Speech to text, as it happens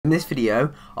In this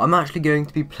video, I'm actually going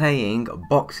to be playing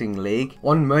Boxing League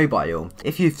on mobile.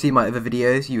 If you've seen my other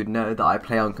videos, you would know that I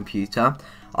play on computer.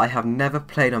 I have never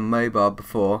played on mobile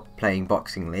before playing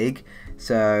Boxing League.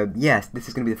 So yes, this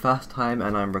is going to be the first time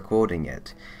and I'm recording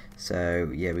it. So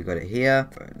yeah, we got it here.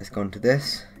 Right, let's go on to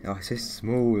this. Oh, it's so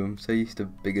small. I'm so used to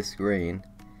bigger screen.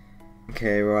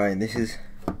 Okay, right, this is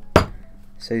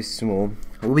so small.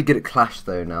 I will be good at Clash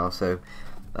though now, so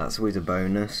that's always a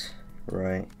bonus.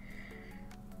 Right.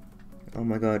 Oh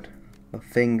my god, my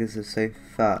fingers are so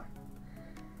fat.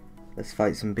 Let's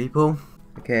fight some people.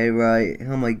 Okay, right.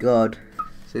 Oh my god,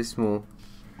 so small.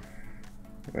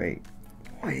 Right.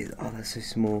 Oh, that's so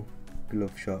small.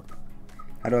 Glove shop.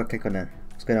 How do I click on that?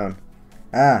 What's going on?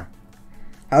 Ah!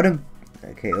 How do...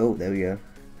 Okay, oh, there we go.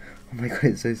 Oh my god,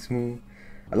 it's so small.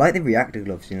 I like the reactor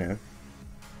gloves, you know.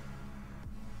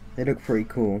 They look pretty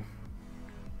cool.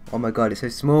 Oh my god, it's so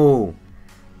small.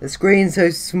 The screen's so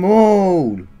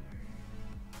small.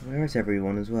 Where is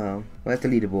everyone as well? Where's the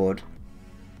leaderboard?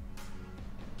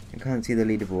 I can't see the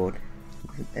leaderboard.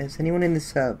 Is anyone in the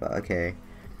server? Okay.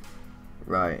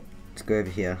 Right. Let's go over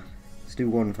here. Let's do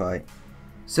one fight.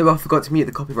 So I forgot to mute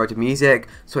the copyrighted music,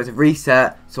 so I had to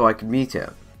reset so I could mute it.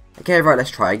 Okay, right,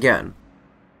 let's try again.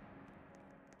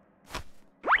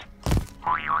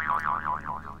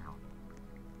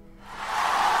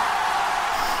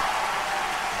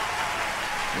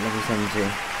 Level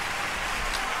 70.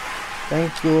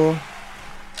 Thank you.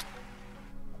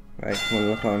 Right, come on,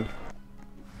 look on.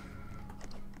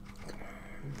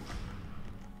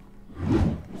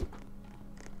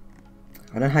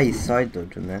 I don't know how you side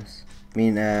dodge on this. I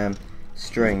mean,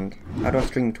 string. How do I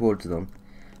string towards them?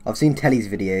 I've seen Telly's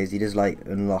videos. He does like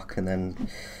unlock and then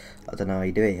I don't know how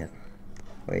you do it yet.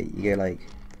 Wait, you go like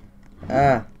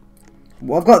well,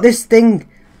 I've got this thing.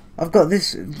 I've got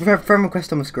this friend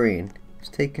request on my screen. It's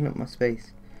taking up my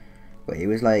space. Wait, it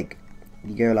was like.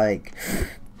 You go like,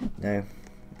 no,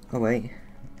 oh wait,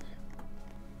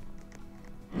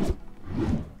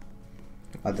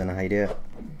 I don't know how you do it,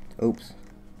 oops,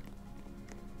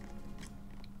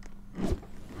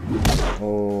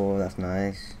 oh that's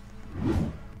nice,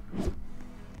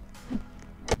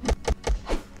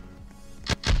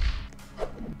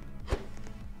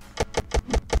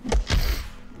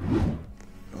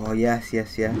 oh yes,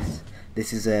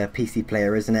 this is a PC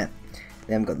player, isn't it?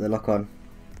 They haven't got the lock on.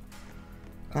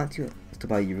 Can't you? What's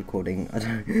about you recording? I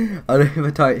don't.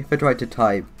 If I try to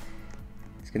type,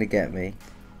 it's gonna get me.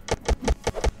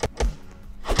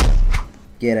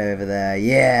 Get over there,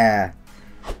 yeah.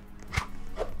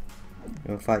 You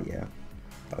wanna fight, yeah?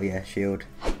 Oh yeah, shield.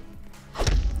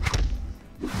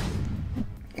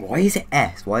 Why is it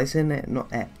S? Why isn't it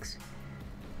not X?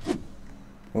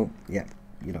 Oh yeah,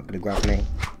 you're not gonna grab me.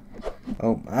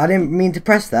 Oh, I didn't mean to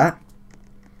press that.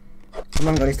 Come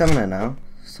on, got any stamina now.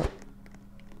 Stop.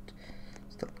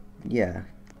 Yeah.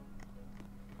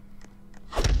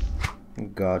 Oh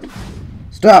god.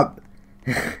 Stop!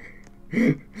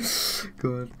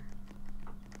 God.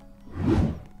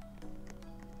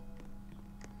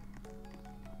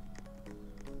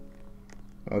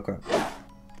 Oh crap.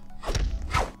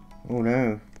 Oh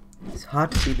no. It's hard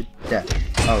to see the depth.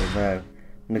 Oh no.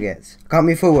 Nuggets. Can't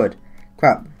move forward.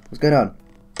 Crap. What's going on?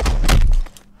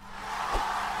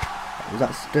 Was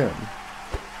that stun?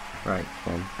 Right,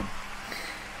 come on.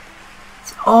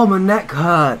 Oh, my neck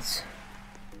hurts.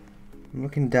 I'm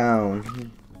looking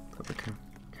down. Put the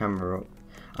camera up.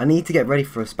 I need to get ready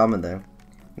for a spammer though.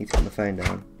 I need to put my phone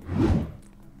down.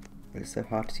 It's so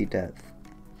hard to see depth.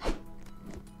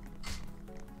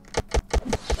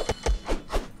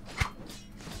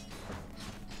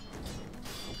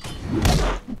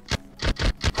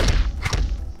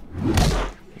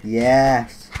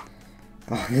 Yes.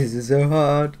 Oh, this is so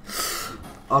hard.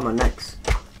 Oh, my neck's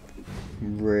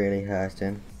really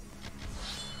hurting.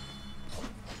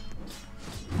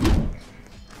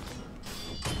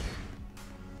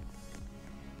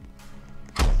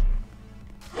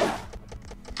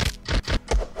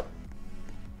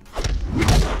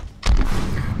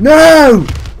 No!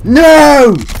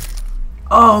 No!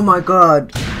 Oh my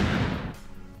god.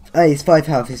 Hey, it's 5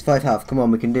 health, it's 5 health. Come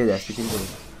on, we can do this, we can do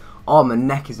this. Oh, my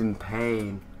neck is in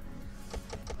pain.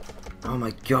 Oh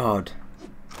my god.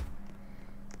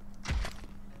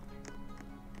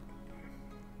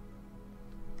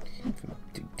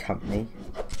 Camp me.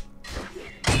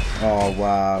 Oh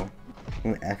wow.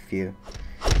 I'm gonna F you.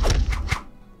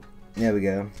 There we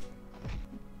go.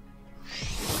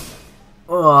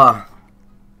 Oh.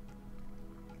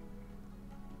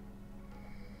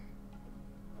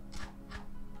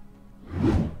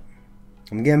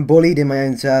 I'm getting bullied in my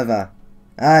own server.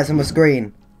 Ah, it's on my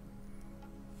screen.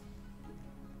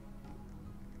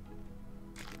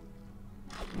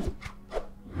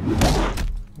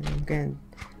 getting...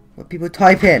 What people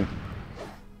type in?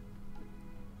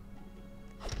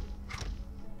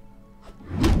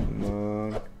 Come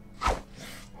on. Come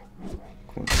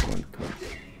on, come on, come on.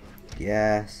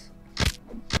 Yes.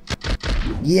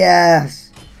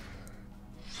 Yes!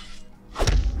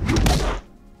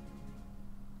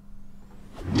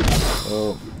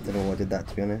 Oh, don't know why I did that,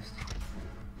 to be honest.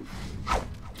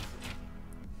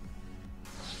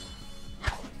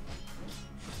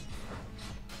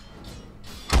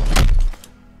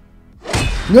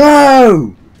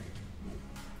 No!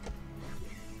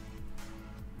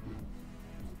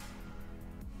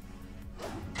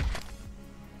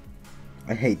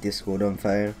 I hate Discord on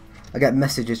phone. I get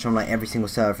messages from like every single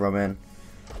server I'm in.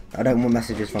 I don't want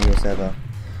messages from your server.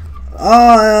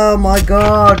 Oh my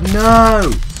god, no!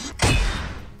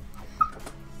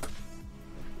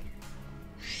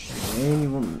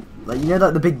 Like, you know,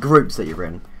 like the big groups that you're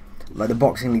in, like the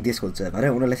Boxing League Discord server. I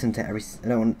don't want to listen to every. I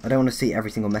don't want to see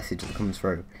every single message that comes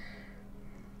through.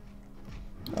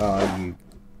 Oh, you.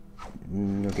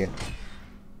 Okay.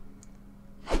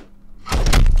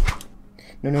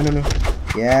 No, no, no, no.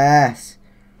 Yes.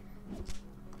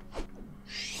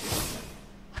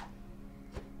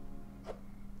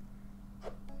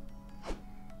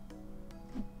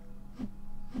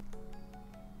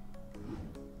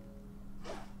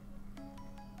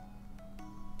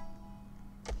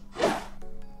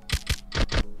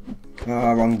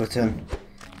 Oh, wrong button.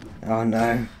 Oh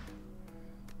no.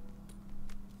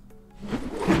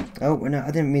 Oh no,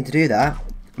 I didn't mean to do that.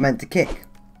 I meant to kick.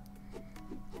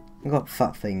 I got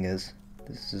fat fingers.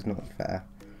 This is not fair.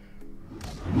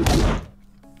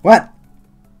 What?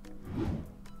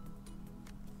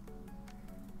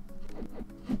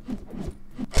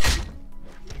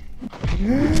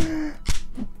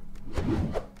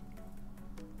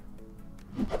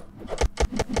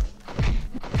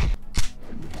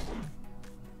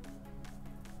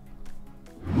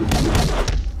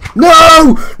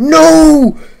 No!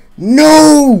 No!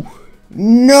 No!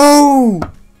 No!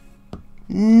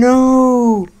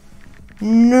 No!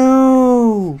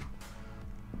 No!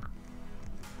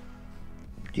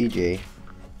 GG.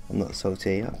 I'm not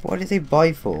salty. What did they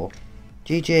buy for?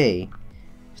 GG.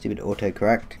 Stupid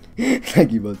autocorrect.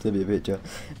 Thank you, man. Send me a picture.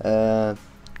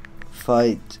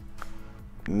 Fight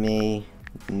me,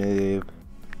 noob.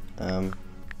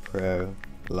 Pro.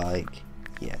 Like.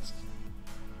 Yes.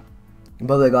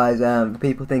 By the way, guys,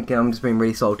 people thinking I'm just being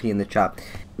really salty in the chat.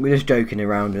 We're just joking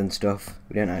around and stuff.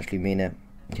 We don't actually mean it.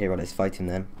 Okay, right, let's fight him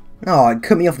then. Oh, it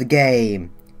cut me off the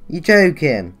game. You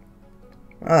joking?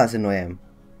 Oh, that's annoying.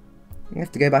 You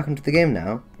have to go back into the game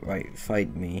now. Right,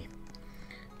 fight me.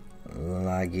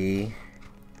 Laggy.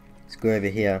 Let's go over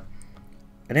here.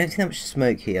 I don't see that much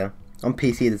smoke here. On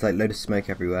PC, there's like load of smoke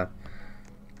everywhere.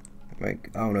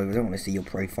 Like, oh no, I don't want to see your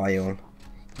profile.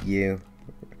 You.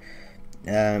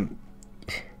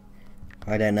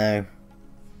 I don't know.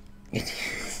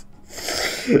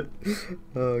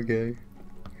 Okay.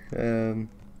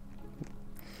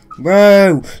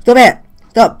 Bro! Stop it!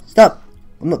 Stop! Stop!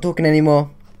 I'm not talking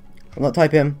anymore. I'm not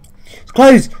typing.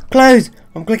 Close! Close!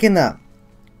 I'm clicking that.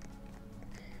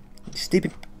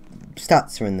 Stupid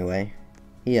stats are in the way.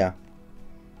 Here.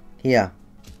 Here.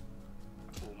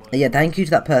 Yeah, thank you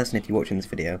to that person if you're watching this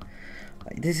video.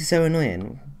 This is so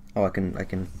annoying. Oh, I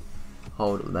can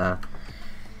hold it there.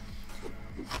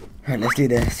 Right, let's do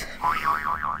this.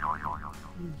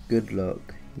 Good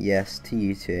luck. Yes, to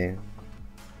you too.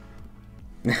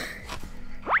 Oh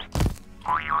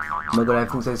my god,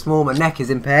 everything's so small, my neck is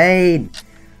in pain!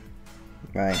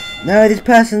 Right. No, this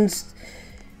person's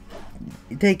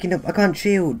taking up. I can't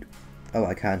shield. Oh,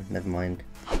 I can. Never mind.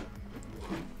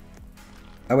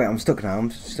 Oh wait, I'm stuck now.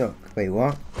 I'm stuck. Wait,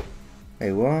 what?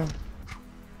 Wait, what?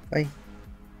 Wait.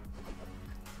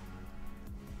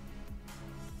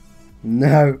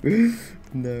 No.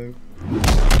 No.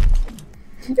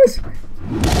 Yes.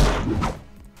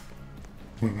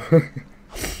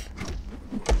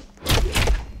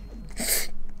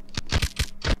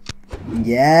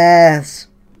 Yes.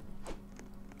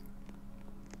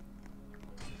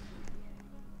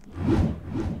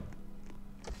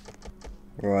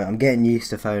 Right, I'm getting used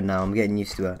to phone now. I'm getting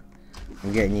used to it.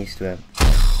 I'm getting used to it.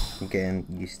 I'm getting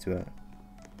used to it.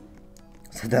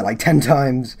 I said that like 10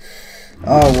 times.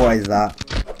 Oh, what is that?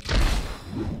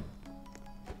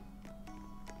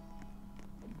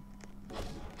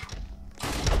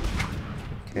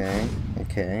 Okay,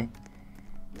 okay.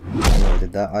 I don't know I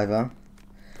did that either.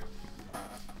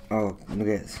 Oh, look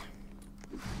at this.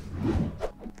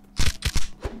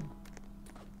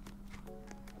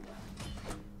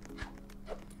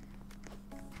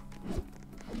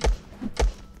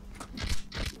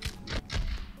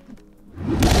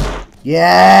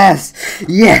 Yes!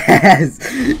 Yes!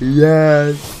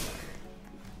 Yes!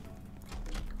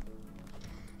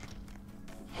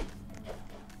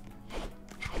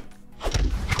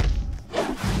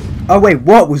 Oh wait,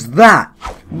 what was that?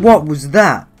 What was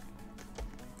that?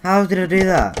 How did I do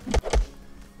that?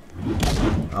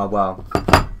 Oh wow.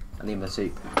 I need my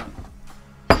soup.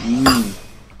 I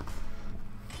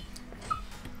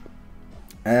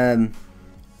don't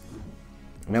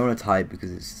want to type because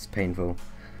it's painful.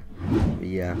 But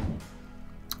yeah.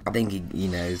 I think he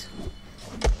knows.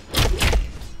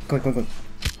 Come on, come on, come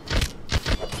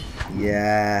on.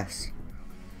 Yes.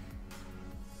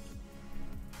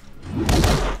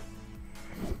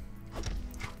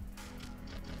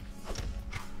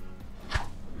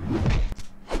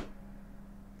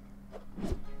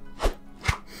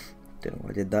 Don't know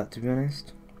why I did that, to be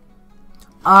honest.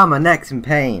 Ah, my neck's in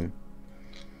pain.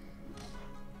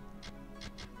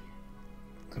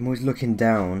 I'm always looking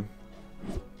down.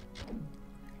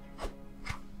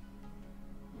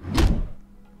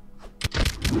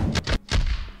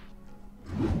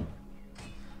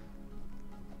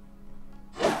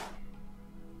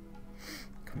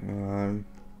 Come on.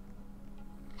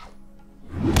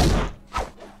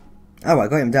 Oh, I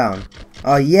got him down.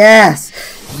 Oh, yes!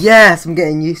 Yes! I'm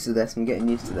getting used to this. I'm getting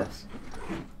used to this.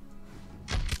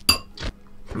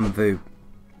 I'm Vu.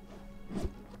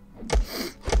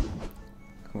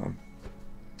 Come on.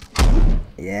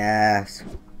 Yes.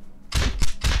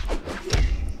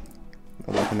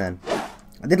 What happened then?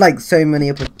 I did like so many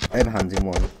overhands in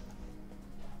one.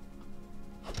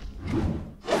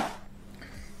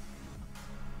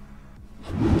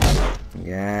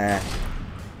 Yeah.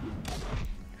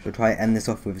 Should try to end this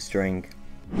off with a string.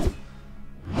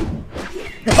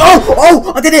 Oh!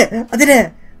 Oh! I did it! I did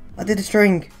it! I did a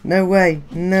string. No way.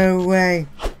 No way.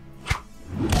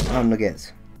 Oh,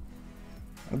 nuggets.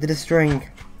 I did a string.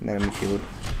 No, I'm killed.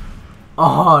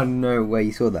 Oh, no way.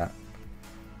 You saw that?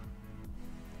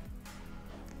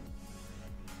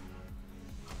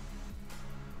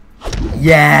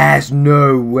 Yes!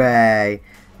 No way.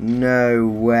 No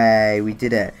way. We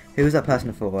did it. Who was that person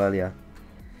I fought earlier?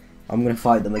 I'm gonna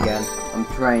fight them again. I'm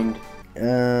trained.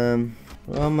 I'm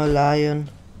a lion.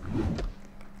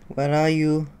 Where are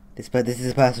you? This is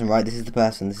the person, right? This is the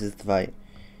person. This is the fight.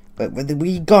 But where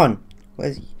we gone?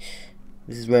 Where's he?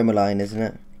 This is Roma lion, isn't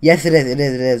it? Yes, it is. It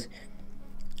is. It is.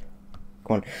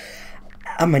 Come on.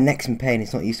 And my neck's in pain.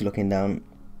 It's not used to looking down.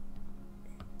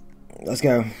 Let's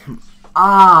go.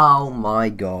 Oh my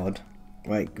god.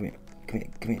 Right, come here. Come here.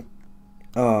 Come here.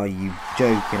 Oh, you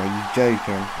joking? Are you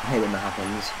joking? I hate when that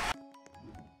happens.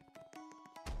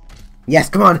 Yes,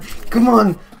 come on, come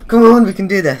on, come on, we can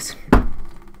do this.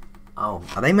 Oh,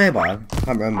 are they mobile? I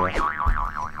can't remember.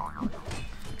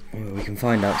 Oh, we can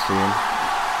find out soon.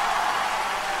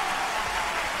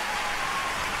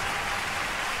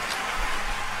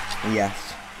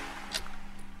 Yes.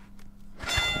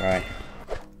 Right.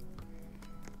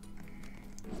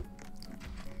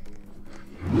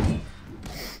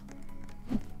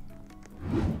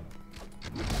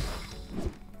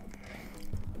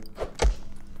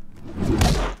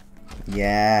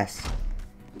 Yes.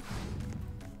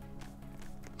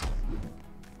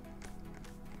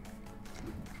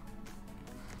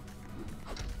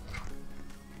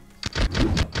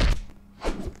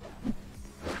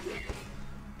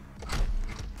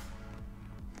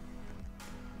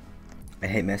 I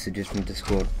hate messages from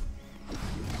Discord.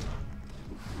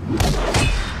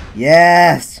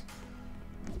 Yes!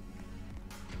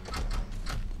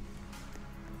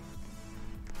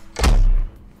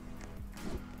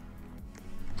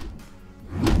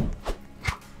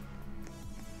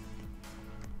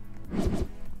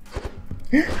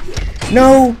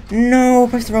 No! No!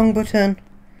 Press the wrong button.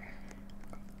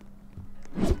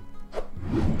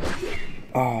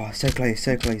 Oh, so close,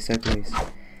 so close, so close.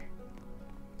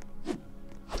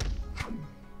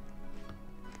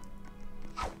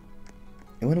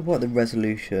 I wonder what the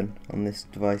resolution on this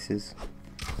device is.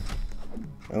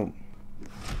 Oh.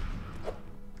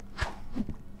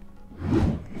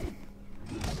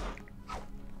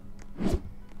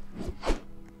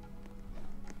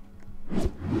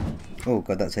 Oh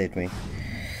god, that saved me.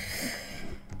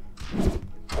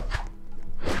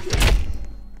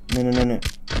 No, no, no, no.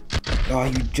 Oh, are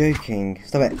you joking?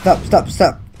 Stop it. Stop, stop,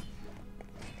 stop.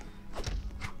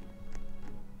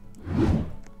 I'm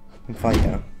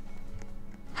fighting.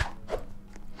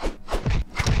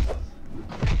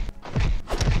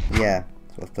 Yeah,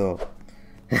 that's what I thought.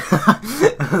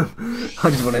 I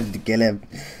just wanted to kill him.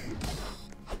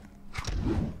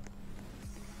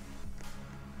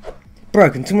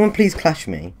 Bro, can someone please clash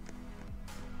me?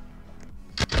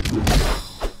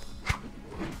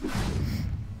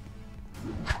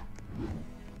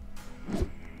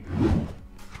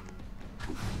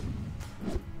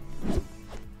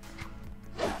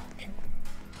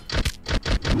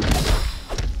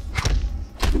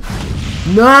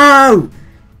 No!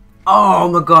 Oh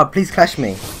my god, please clash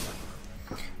me.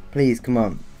 Please, come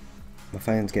on. My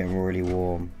phone's getting really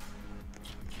warm.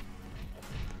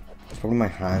 It's probably my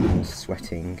hands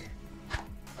sweating.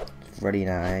 It's really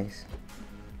nice.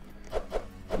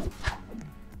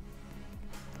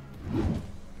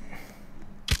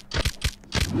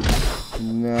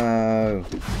 No.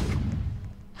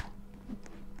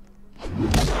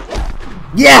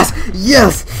 Yes!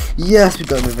 Yes! Yes! We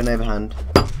got him with an overhand.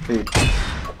 Food.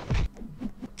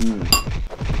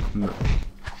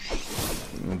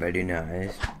 Very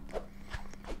nice.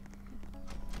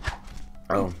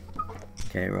 Oh.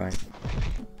 Okay, right.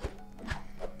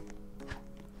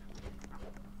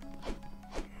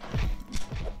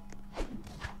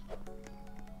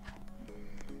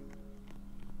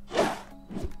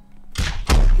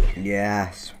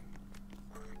 Yes.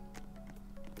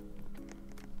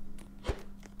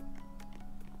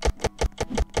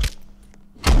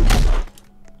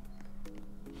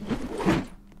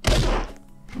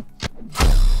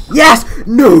 Yes!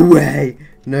 No way!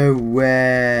 No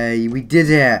way! We did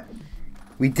it!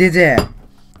 We did it!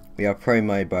 We are pro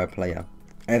mobile player.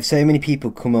 I have so many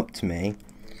people come up to me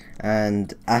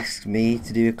and ask me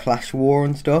to do a clash war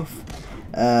and stuff.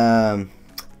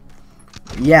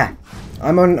 Yeah.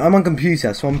 I'm on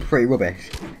computer, so I'm pretty rubbish.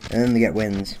 And then they get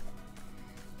wins.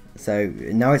 So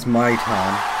now it's my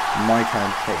turn. My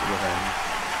turn to take revenge.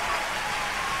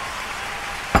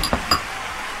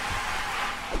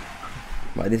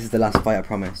 Right, this is the last fight, I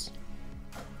promise.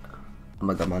 Oh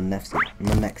my god, my neck's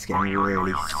getting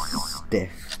really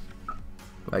stiff.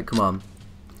 Right, come on.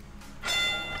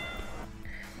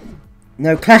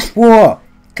 No, Clash War!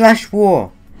 Clash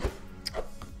War!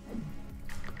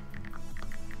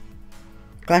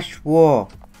 Clash War!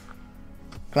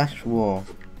 Clash War.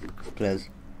 Please.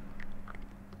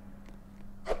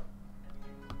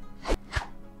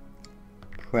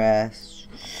 Press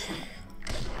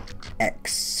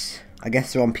X. I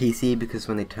guess they're on PC because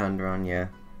when they turned around, yeah,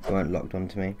 they weren't locked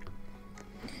onto me.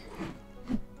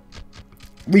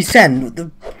 Resend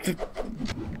the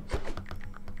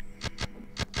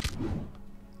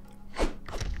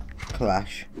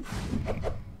Clash.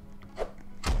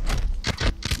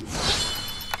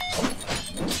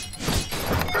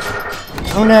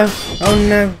 Oh no! Oh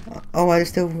no! Oh, I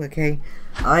still okay.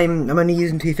 I'm only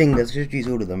using 2 fingers. I should use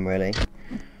all of them really.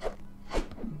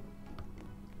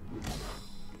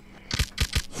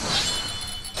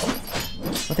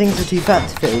 My things are too fat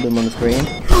to fit all them on the screen.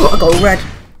 I got all red!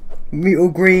 All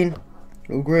green!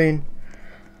 All green.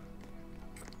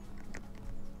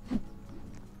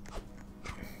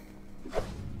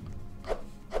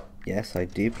 Yes, I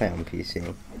do play on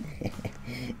PC.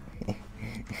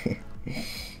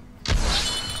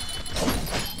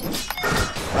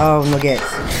 Oh, nuggets.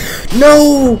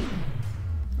 No!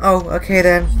 Oh, okay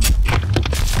then.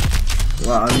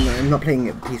 Well, I'm not playing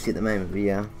at PC at the moment, but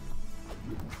yeah.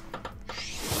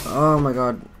 Oh my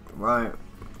god. Right.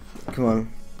 Come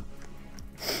on.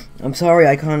 I'm sorry,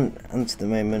 I can't answer at the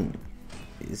moment.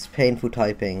 It's painful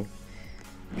typing.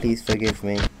 Please forgive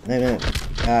me. No.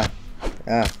 Ah.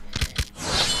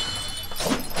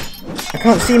 I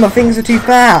can't see, my fingers are too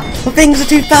fat! My fingers are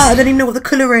too fat! I don't even know what the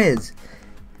colour is!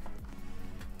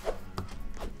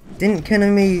 Didn't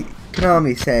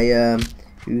Konami say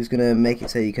he was gonna make it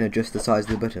so you can adjust the size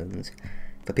of the buttons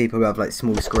for people who have like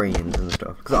small screens and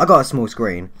stuff? Because I got a small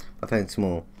screen, my phone's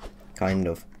small, kind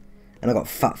of, and I got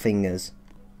fat fingers.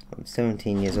 I'm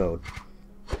 17 years old.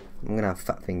 I'm gonna have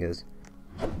fat fingers.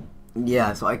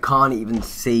 Yeah, so I can't even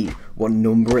see what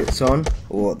number it's on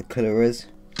or what the colour is.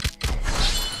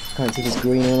 Can't see if it's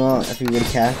green or not. I have to be really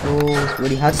careful. It's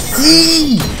really hard to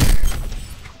see.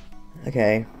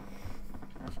 Okay.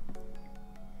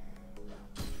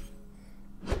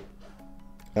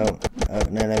 Oh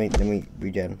no, let me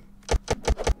regen.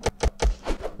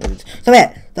 Stop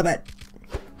it! Stop it!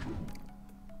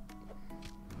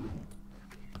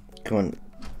 Come on.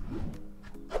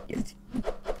 Yes.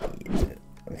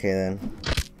 Okay then.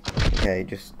 Okay,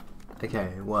 just. Okay,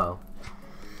 well.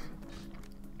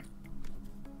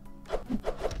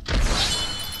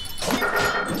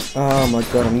 Oh my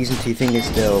god, I'm using 2 fingers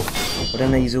still. Why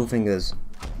don't I use all fingers?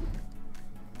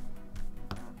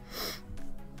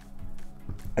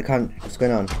 I can't. What's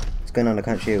going on? What's going on? I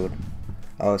can't shield.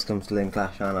 Oh, it's still in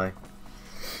Clash, aren't I?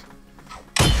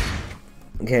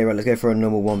 Okay, right, let's go for a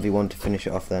normal 1v1 to finish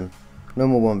it off then.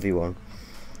 Normal 1v1.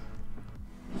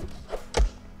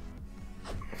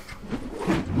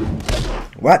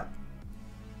 What?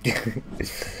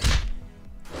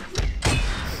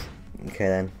 Okay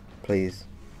then, please.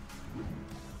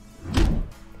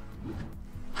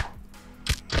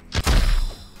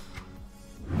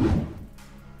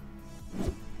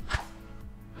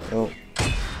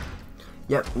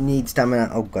 Yep, need stamina.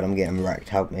 Oh god, I'm getting wrecked.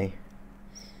 Help me.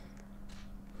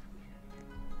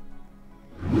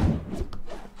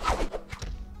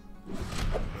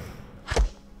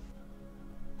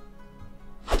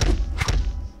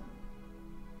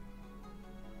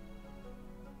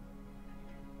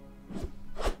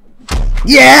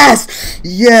 Yes!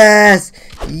 Yes!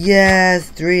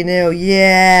 Yes! 3-0,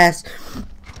 yes!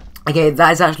 Okay,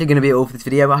 that is actually going to be all for this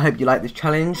video. I hope you like this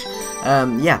challenge.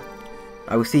 Yeah,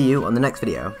 I will see you on the next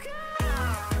video.